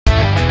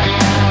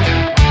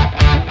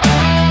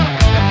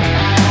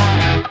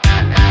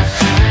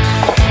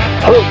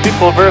Hello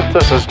people of Earth,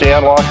 this is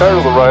Dan Lockhart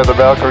of the Ride of the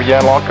Valkyrie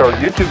Dan Lockhart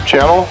YouTube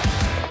channel,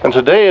 and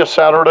today is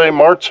Saturday,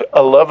 March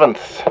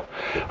 11th.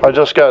 I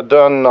just got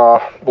done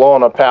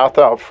blowing a path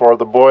out for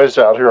the boys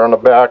out here on the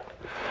back.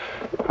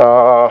 We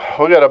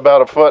got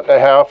about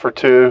 1.5 feet or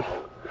 2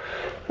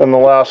 in the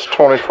last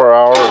 24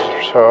 hours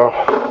or so.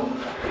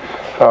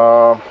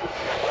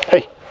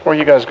 Hey, where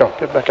you guys going?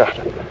 Get back out.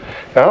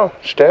 No,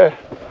 stay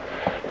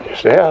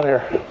out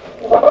here.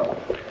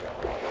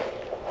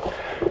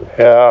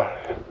 Yeah.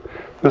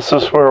 This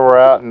is where we're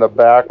at in the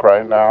back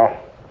right now.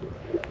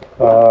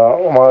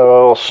 My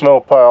little snow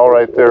pile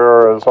right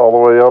there is all the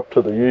way up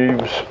to the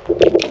eaves,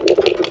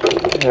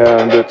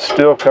 and it's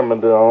still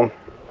coming down.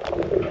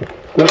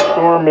 This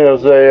storm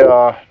is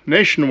a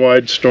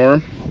nationwide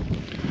storm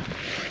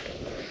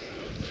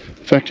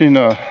affecting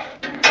the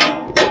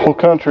whole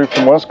country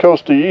from west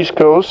coast to east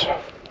coast.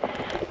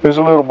 There's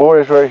the little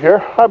boys right here.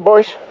 Hi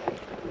boys.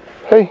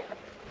 Hey.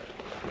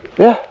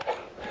 Yeah.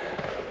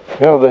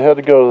 Yeah, they had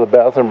to go to the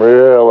bathroom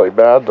really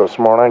bad this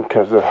morning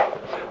because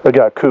they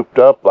got cooped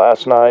up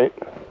last night.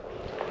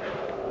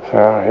 So,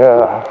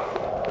 yeah.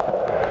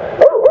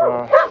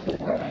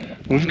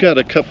 We've got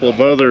a couple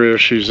of other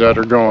issues that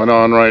are going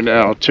on right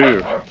now,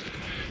 too.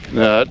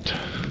 That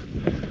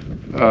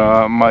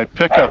my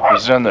pickup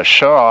is in the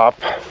shop,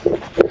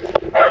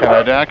 and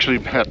I'd actually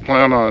had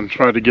planned on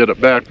trying to get it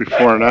back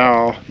before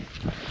now.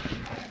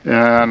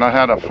 And I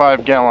had a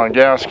 5-gallon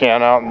gas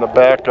can out in the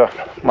back of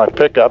my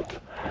pickup.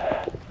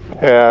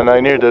 And I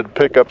needed to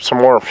pick up some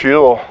more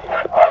fuel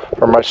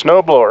for my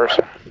snow blowers.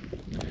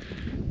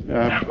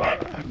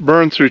 I've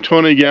burned through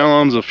 20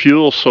 gallons of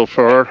fuel so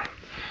far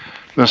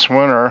this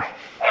winter.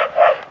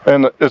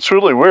 And it's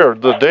really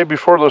weird. The day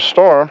before the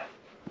storm,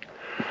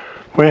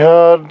 we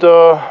had,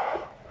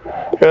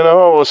 it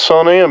was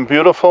sunny and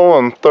beautiful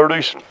and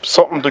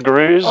 30-something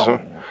degrees.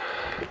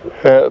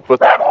 But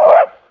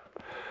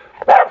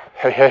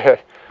hey,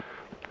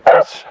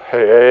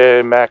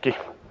 Mackie.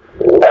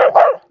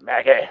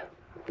 Mackie.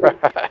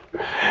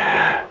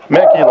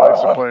 Mackie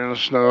likes to play in the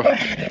snow.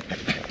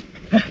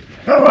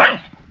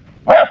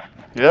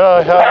 Yeah,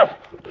 I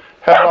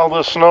had all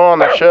this snow on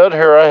the shed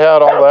here. I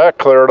had all that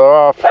cleared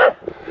off,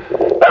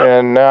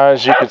 and now,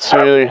 as you can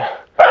see,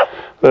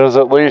 there's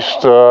at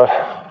least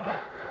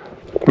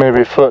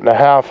maybe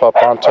 1.5 feet up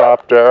on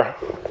top there.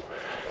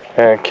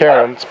 And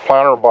Karen's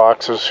planter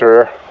box is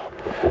here.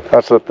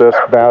 That's what this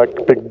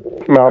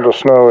big mound of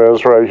snow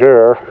is right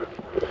here.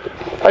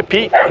 Hi,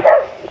 Pete.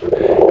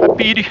 Hi,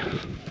 Petey.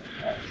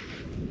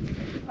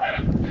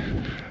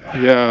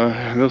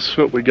 Yeah, this is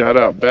what we got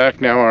out back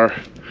now. Our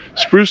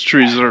spruce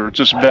trees are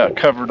just about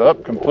covered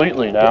up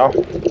completely now.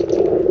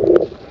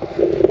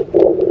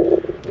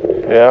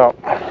 Yeah.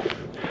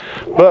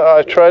 But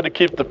I tried to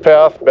keep the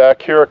path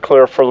back here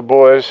clear for the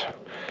boys.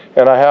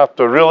 And I have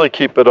to really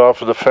keep it off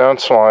of the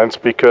fence lines,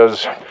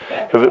 because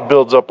if it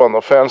builds up on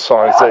the fence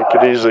lines, they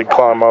could easily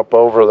climb up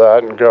over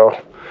that and go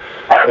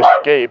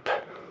escape.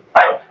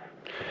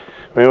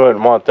 We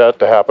wouldn't want that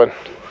to happen.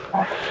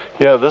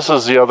 Yeah, this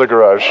is the other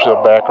garage, the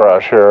back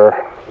garage here.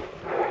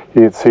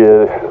 You'd see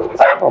it,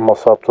 it's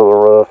almost up to the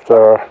roof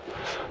there.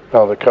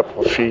 Another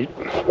couple of feet.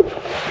 Yeah.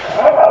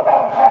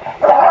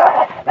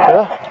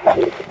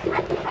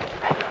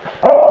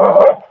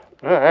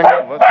 Yeah, I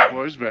can let the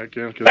boys back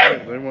in because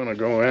they want to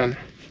go in.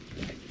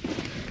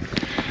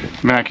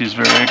 Mackie's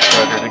very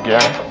excited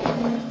again.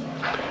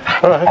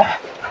 Alright.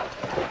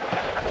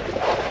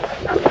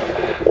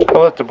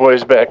 I'll let the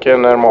boys back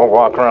in, then we'll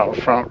walk around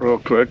the front real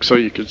quick so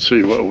you can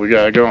see what we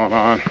got going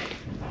on.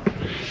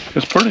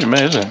 It's pretty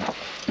amazing.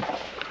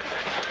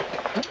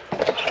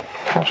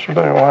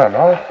 Yesterday went,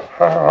 huh?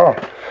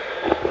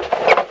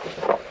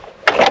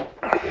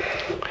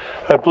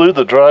 I blew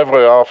the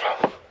driveway off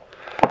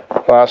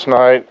last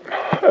night,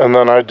 and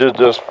then I did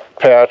this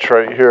patch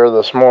right here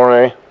this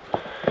morning.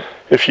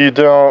 If you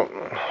don't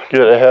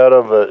get ahead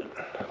of it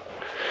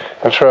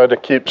and try to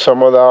keep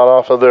some of that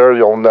off of there,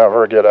 you'll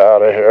never get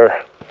out of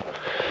here.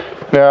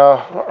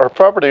 Now, our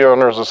Property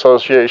Owners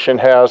Association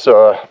has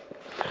a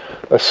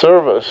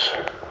service.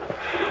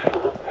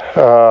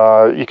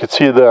 You can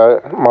see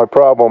my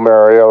problem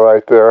area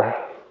right there.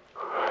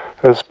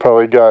 It's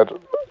probably got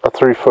a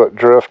 3-foot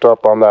drift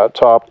up on that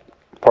top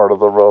part of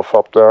the roof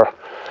up there.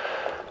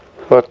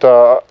 But,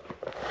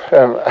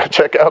 and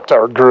check out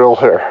our grill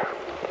here.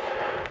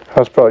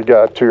 That's probably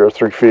got 2 or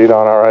 3 feet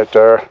on it right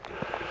there.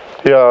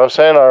 Yeah, I was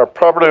saying our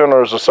Property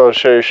Owners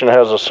Association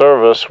has a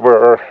service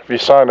where if you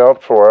sign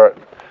up for it,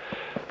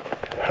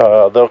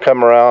 they'll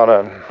come around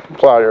and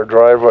plow your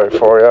driveway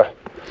for you.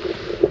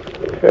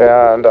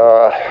 And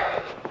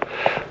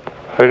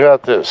they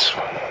got this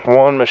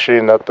one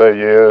machine that they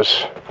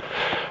use,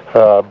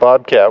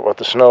 Bobcat with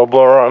the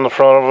snowblower on the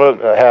front of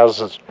it. It has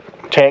its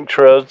tank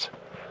treads,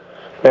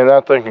 and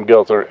that thing can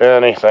go through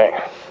anything.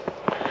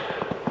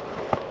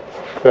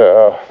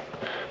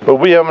 But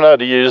we haven't had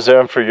to use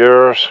them for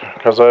years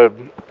because I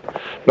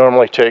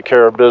normally take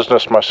care of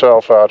business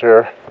myself out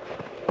here.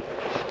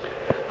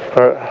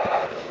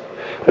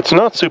 It's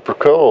not super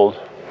cold.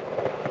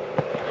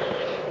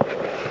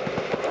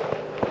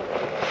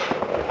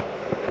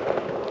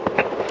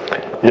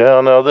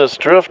 Yeah, now this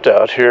drift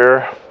out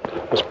here,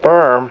 this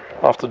berm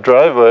off the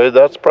driveway,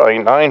 that's probably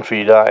 9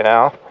 feet high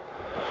now.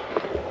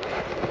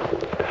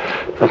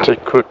 Let's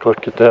take a quick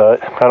look at that.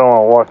 I don't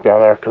want to walk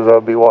down there because I'll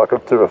be walking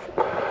through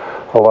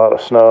a lot of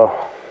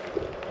snow.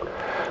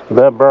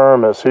 That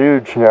berm is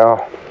huge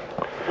now.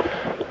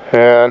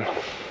 And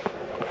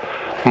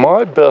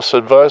my best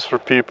advice for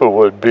people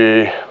would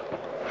be,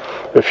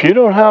 if you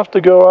don't have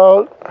to go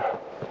out,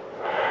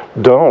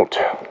 don't.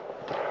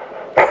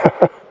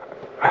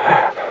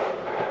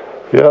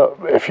 Yeah,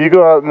 if you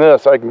go out in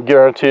this, I can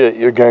guarantee it,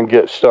 you're going to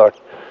get stuck.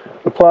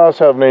 The plows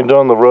haven't even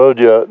done the road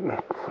yet,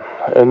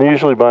 and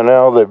usually by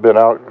now they've been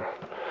out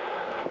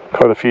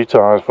quite a few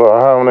times, but I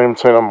haven't even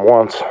seen them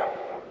once.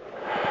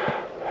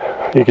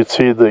 You can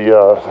see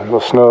the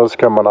snow's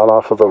coming on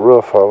off of the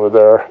roof over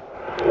there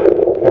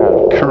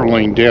and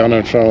curling down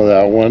in front of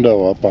that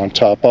window up on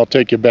top. I'll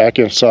take you back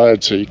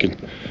inside so you can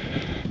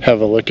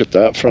have a look at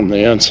that from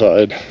the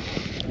inside.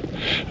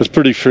 It's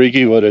pretty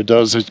freaky what it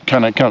does. It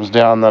kind of comes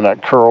down, then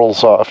it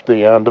curls off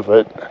the end of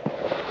it.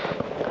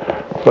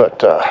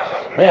 But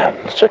man,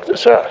 check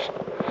this out.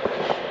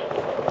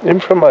 Even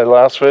from my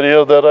last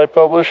video that I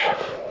published,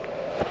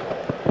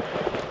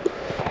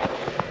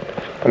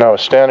 and I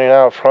was standing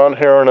out front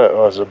here and it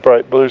was a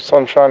bright blue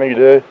sunshiny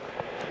day,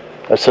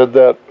 I said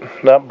that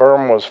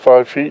berm was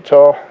 5 feet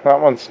tall. That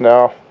one's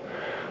now,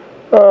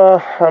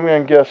 I'm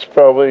going to guess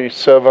probably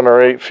 7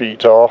 or 8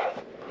 feet tall.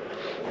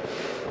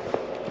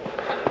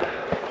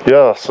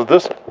 Yeah, so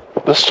this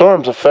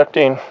storm's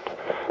affecting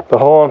the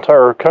whole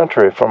entire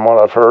country from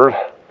what I've heard.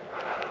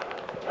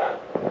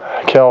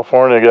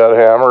 California got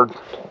hammered,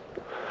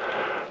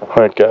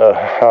 like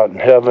out in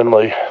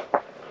Heavenly.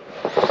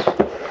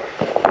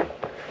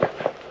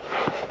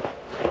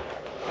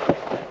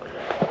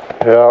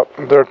 Yeah,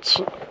 they're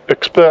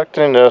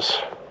expecting this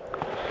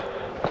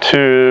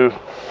to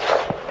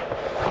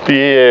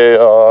be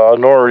a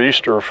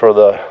nor'easter for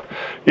the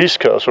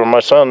East Coast, where my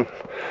son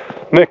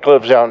Nick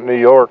lives out in New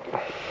York.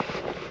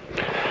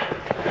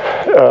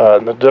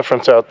 The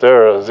difference out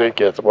there is it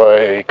gets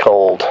way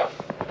cold.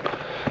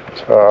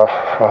 So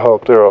I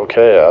hope they're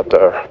okay out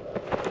there.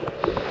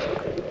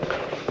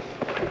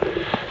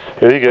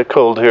 Yeah, you get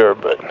cold here,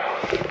 but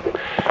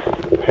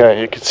yeah,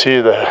 you can see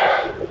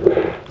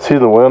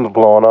the wind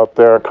blowing up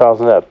there,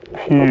 causing that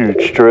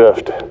huge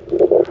drift.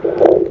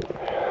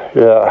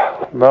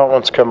 Yeah, that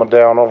one's coming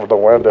down over the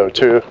window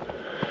too.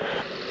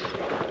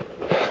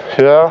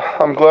 Yeah,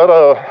 I'm glad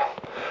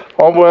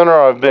all winter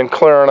I've been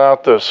clearing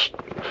out this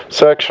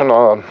section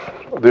on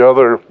the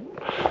other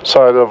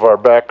side of our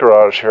back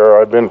garage here.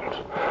 I've been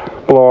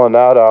blowing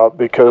that out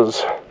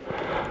because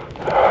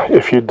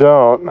if you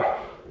don't,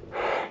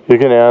 you're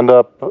going to end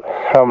up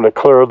having to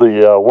clear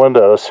the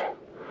windows.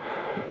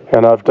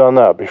 And I've done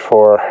that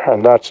before,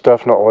 and that's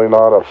definitely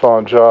not a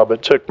fun job.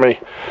 It took me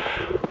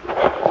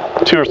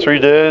 2 or 3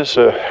 days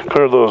to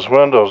clear those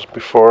windows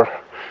before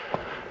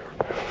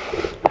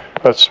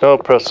that snow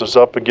presses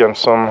up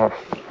against them.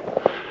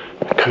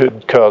 It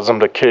could cause them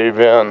to cave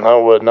in.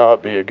 That would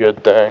not be a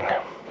good thing.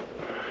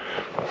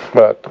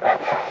 But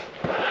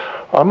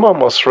I'm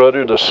almost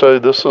ready to say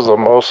this is the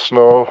most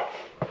snow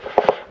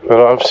that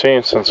I've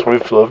seen since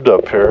we've lived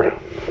up here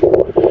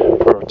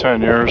for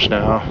 10 years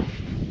now.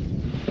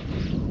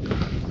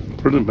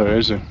 Pretty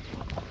amazing.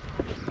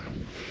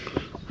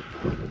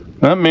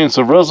 That means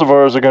the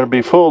reservoirs are going to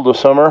be full this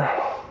summer.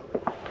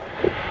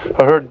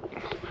 I heard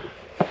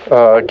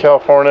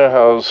California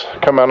has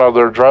come out of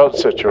their drought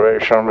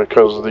situation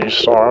because of these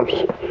storms,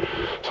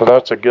 so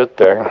that's a good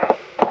thing.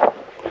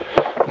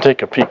 I'll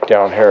take a peek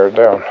down here,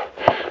 down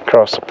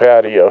across the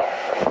patio.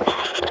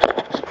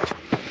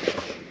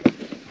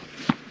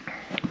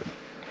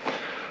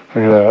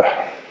 Look at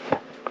that.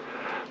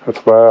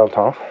 That's wild,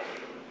 huh?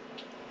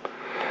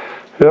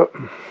 Yep.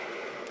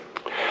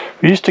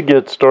 We used to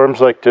get storms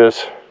like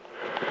this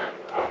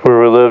where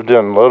we lived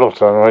in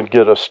Littleton. We'd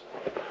get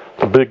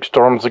the big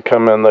storms that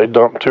come in, they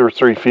dump 2 or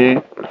 3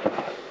 feet.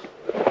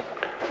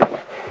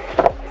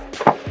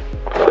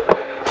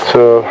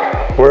 So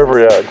wherever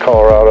you're at in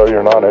Colorado,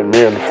 you're not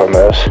immune from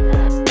this.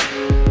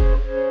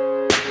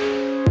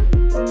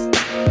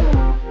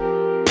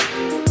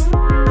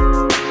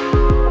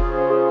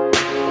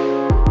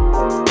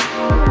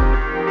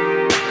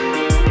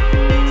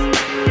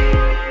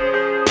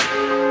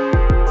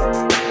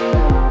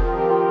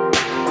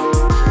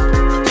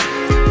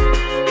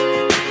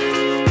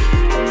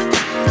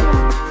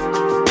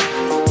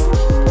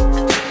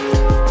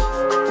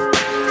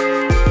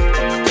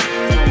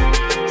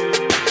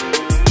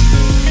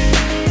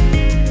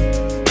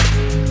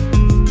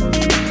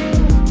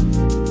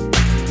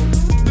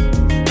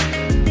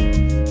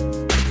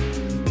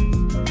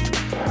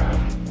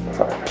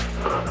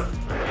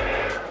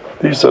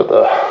 These are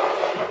the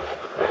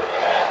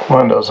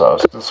windows.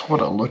 This is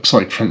what it looks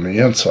like from the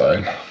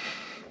inside.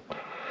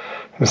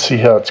 You see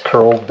how it's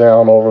curled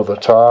down over the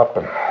top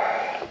and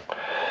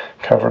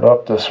covered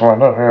up this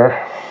window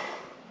here.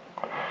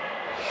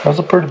 That was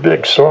a pretty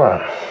big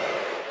storm.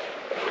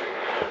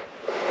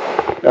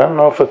 I don't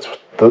know if it's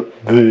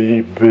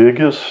the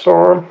biggest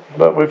storm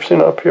that we've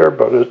seen up here,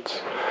 but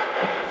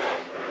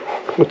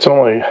it's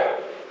only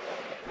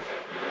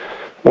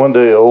 1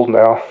 day old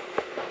now.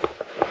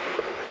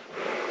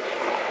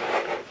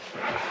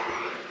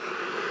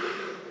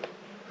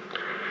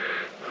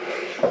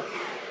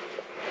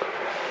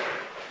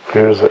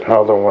 Here's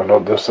another window.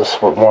 This is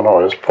what one I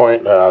was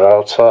pointing at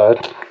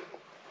outside.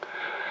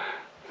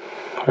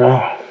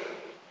 Yeah.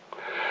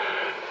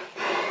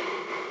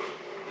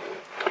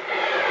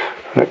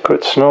 When it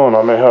quits snowing,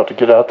 I may have to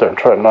get out there and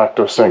try to knock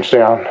those things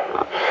down.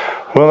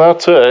 Well,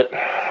 that's it.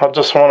 I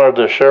just wanted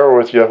to share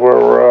with you where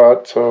we're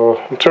at. So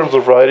in terms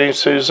of riding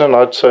season,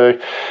 I'd say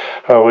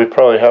we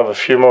probably have a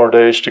few more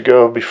days to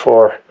go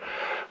before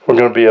we're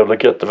going to be able to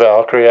get the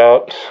Valkyrie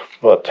out.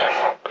 But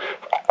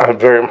I'm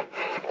very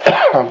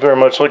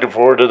much looking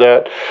forward to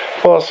that.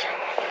 Plus,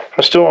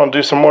 I still want to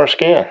do some more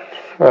skiing.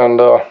 And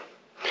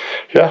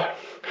yeah,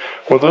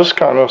 with this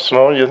kind of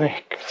snow, you think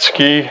you could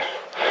ski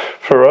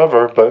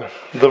forever, but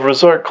the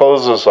resort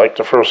closes like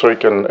the first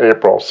week in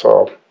April,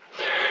 so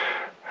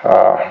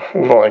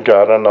we've only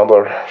got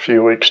another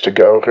few weeks to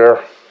go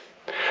here.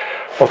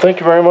 Well, thank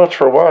you very much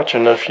for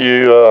watching. If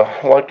you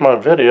like my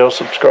video,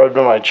 subscribe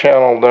to my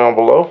channel down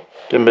below.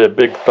 Give me a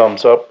big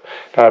thumbs up.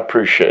 I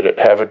appreciate it.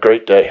 Have a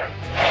great day.